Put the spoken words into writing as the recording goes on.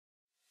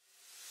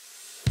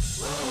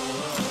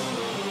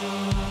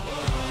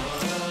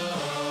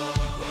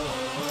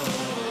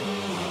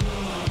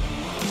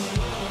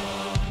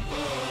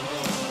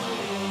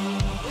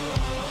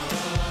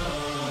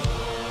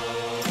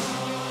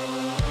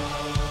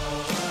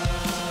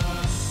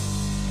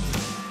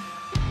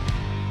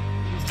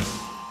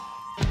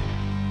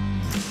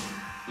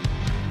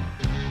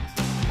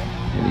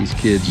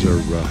kids are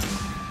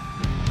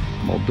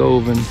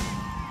Moldovan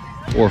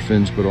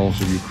orphans, but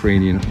also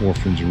Ukrainian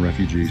orphans and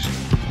refugees.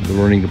 They're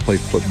learning to play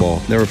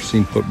football. Never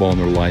seen football in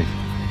their life.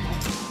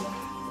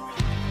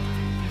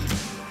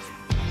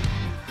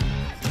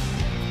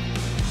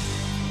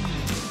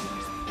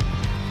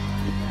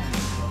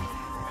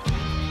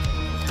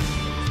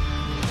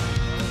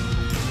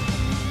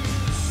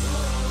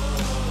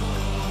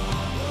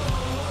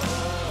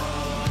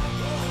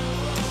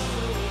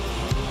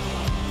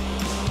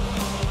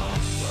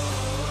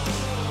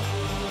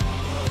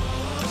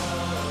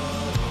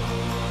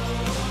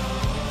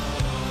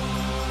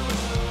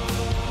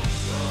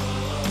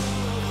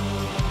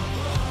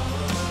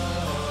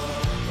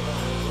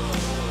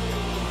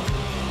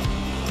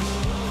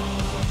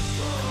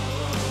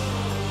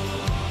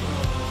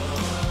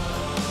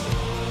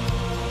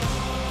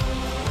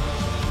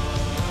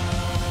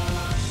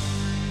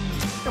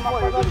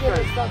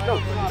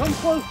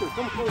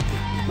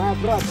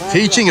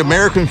 Teaching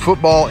American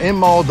football in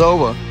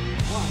Moldova.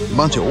 A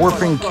bunch of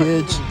orphan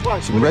kids,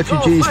 some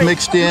refugees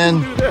mixed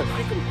in,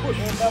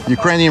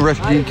 Ukrainian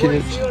refugee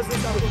kids.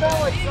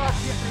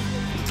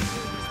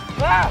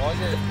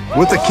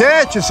 With the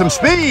catch and some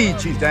speed,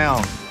 she's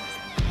down.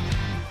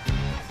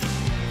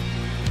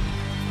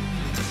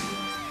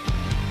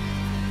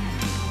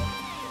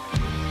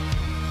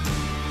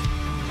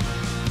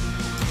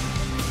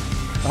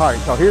 All right,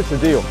 so here's the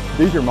deal.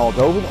 These are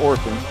Moldovan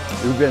orphans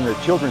who've been in the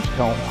children's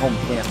home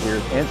camp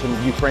here and some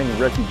Ukrainian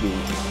refugees.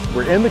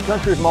 We're in the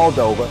country of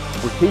Moldova.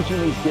 We're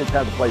teaching these kids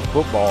how to play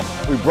football.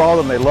 We brought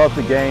them, they love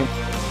the game.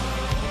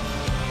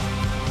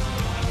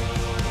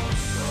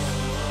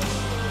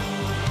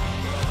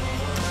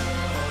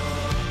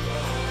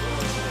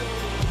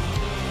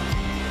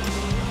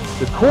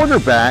 The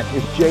quarterback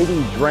is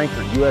J.D.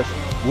 Dranker, U.S.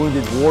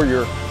 Wounded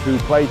Warrior, who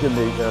plays in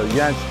the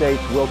United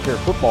States Wheelchair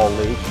Football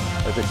League.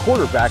 As a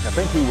quarterback, I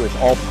think he was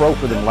all-pro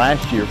for them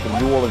last year from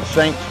New Orleans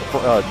Saints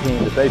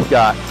team that they've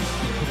got.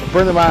 A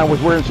friend of mine was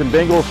wearing some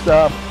Bengals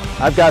stuff.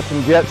 I've got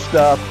some Jet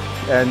stuff.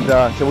 And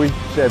so we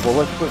said, well,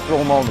 let's throw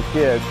them on the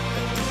kids.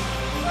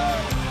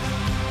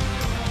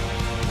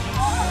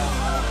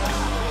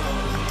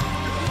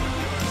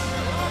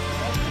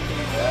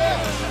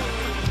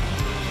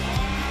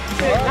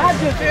 Not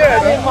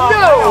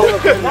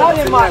just not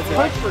in my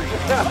country.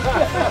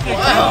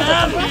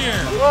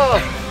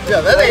 Yeah,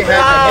 that ain't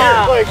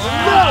happening here.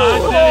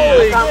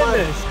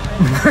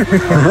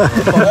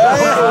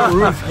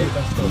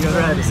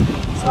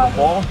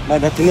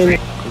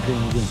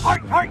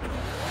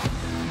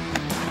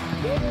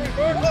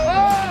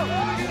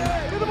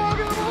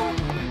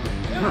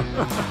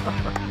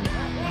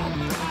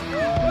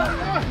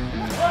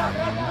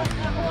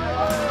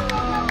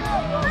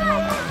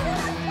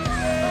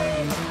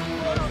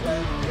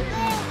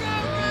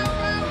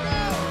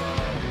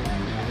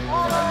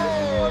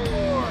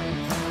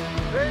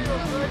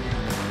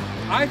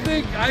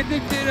 I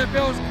think the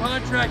NFL's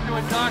contract to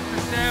a Dr.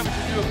 Savage to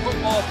do a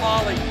football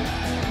volley.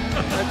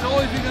 That's the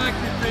only thing I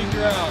can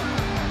figure out.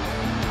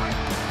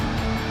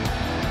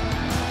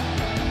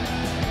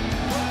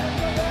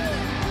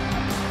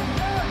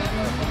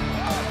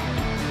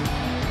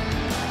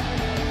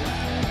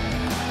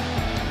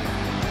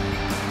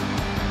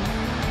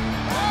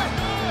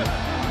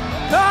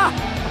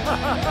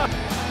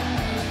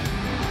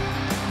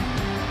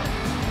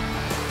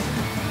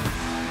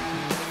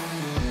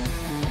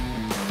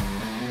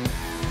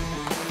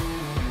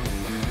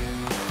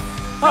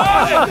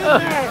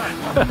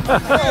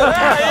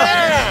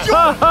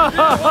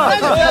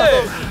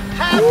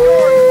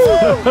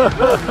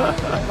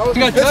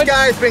 This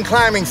guy's been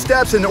climbing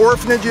steps in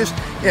orphanages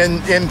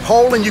in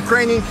Poland,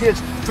 Ukrainian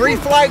kids, 3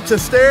 flights of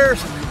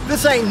stairs.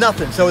 This ain't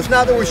nothing, so it's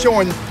not that we're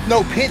showing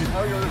no pity.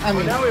 I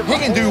mean, he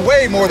can do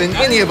way more than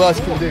any of us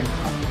can do.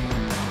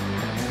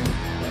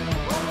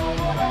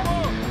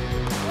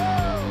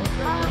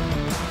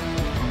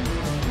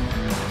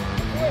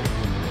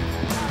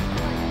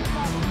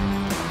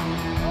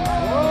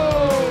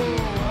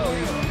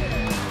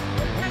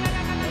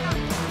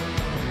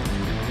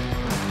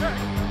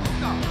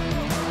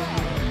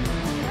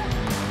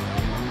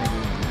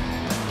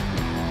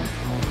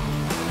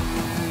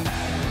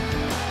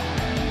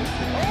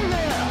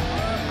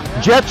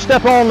 Jets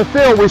step on the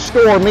field, we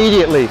score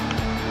immediately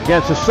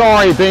against the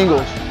sorry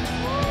Bengals.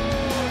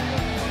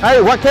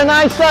 Hey, what can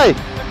I say?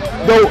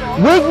 The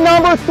week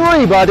number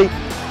 3, buddy.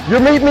 You're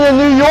meeting me in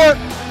New York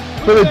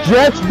for the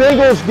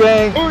Jets-Bengals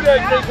game. I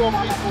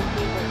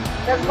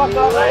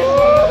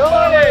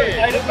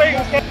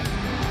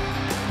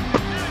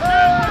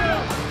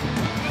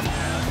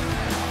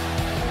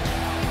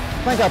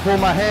think I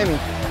pulled my hammy.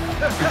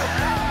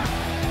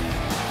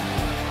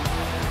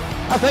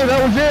 I think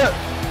that was it.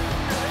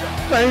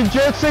 The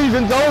Jet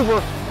season's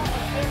over.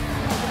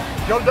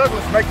 Joe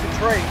Douglas makes a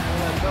trade.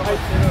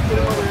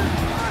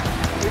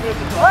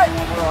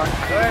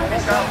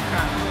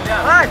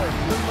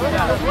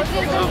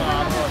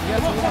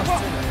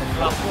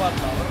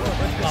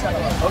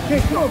 Okay,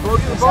 cool. Go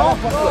to the ball.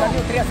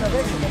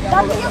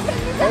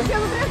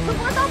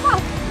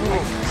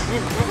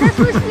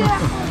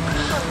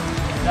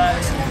 Way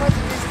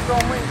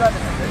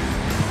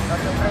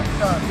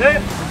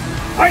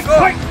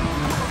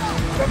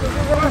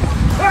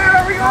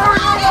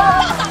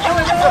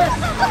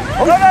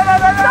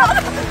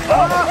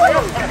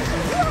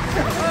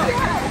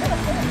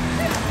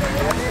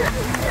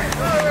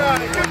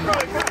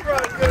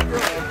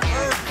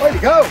to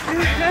go.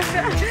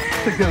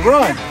 That's a good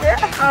run.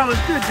 That was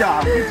good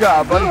job. Good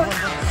job, buddy.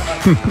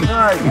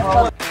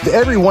 Nice.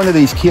 Every one of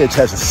these kids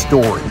has a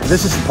story.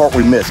 This is the part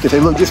we miss because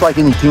they look just like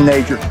any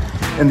teenager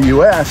in the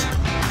U.S.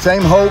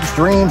 Same hopes,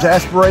 dreams,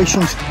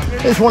 aspirations.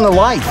 They just want a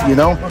life, you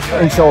know?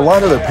 And so a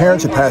lot of their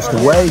parents have passed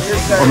away,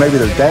 or maybe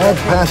their dad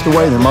passed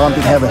away, their mom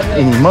didn't have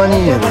any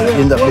money and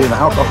ended up being an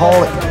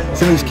alcoholic.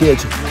 Some of these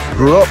kids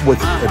grew up with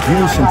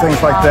abuse and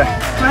things like that.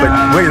 But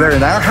they're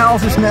in our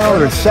houses now,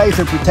 they're safe,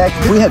 they're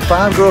protected. We had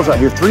 5 girls out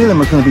here, 3 of them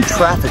are going to be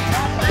trafficked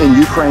in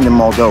Ukraine and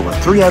Moldova.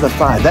 3 out of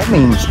 5. That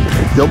means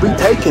they'll be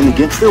taken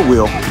against their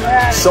will,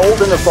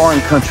 sold in a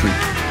foreign country,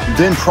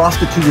 then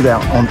prostituted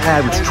out on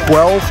average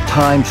 12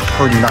 times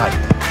per night.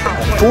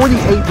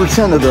 48%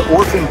 of the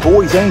orphan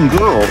boys and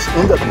girls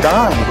end up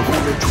dying before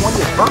their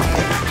 20th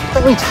birthday.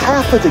 That means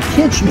half of the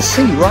kids you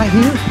see right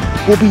here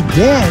will be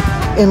dead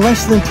in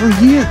less than 3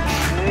 years.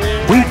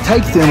 We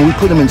take them, we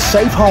put them in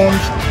safe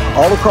homes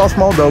all across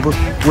Moldova.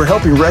 We're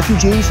helping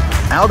refugees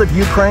out of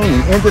Ukraine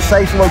and into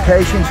safe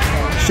locations,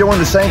 showing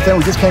the same thing.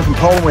 We just came from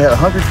Poland. We had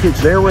 100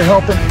 kids there we're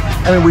helping.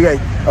 I mean, we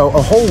had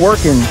a whole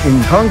work in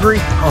Hungary,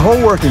 a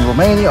whole work in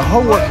Romania, a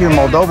whole work here in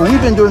Moldova.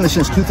 We've been doing this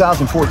since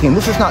 2014.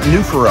 This is not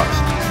new for us.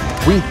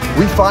 We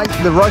fight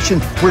the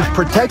Russian, we're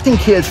protecting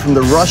kids from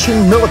the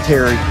Russian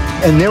military,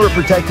 and then we're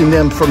protecting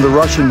them from the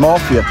Russian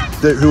mafia,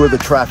 who are the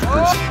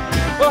traffickers.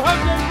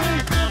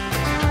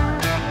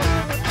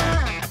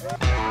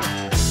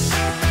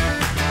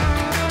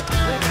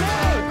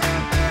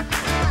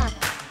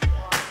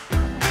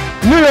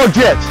 New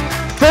Jets,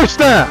 first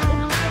down.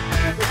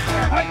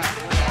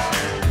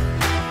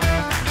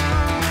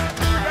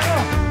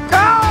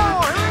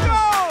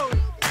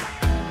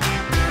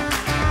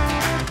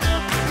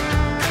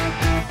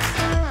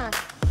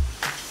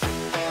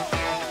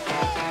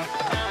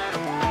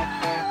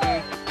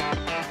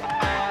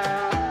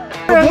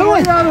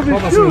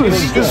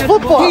 His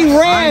football. He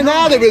ran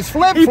out of his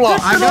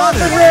flip-flops. I got it.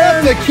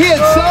 The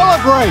kids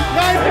celebrate.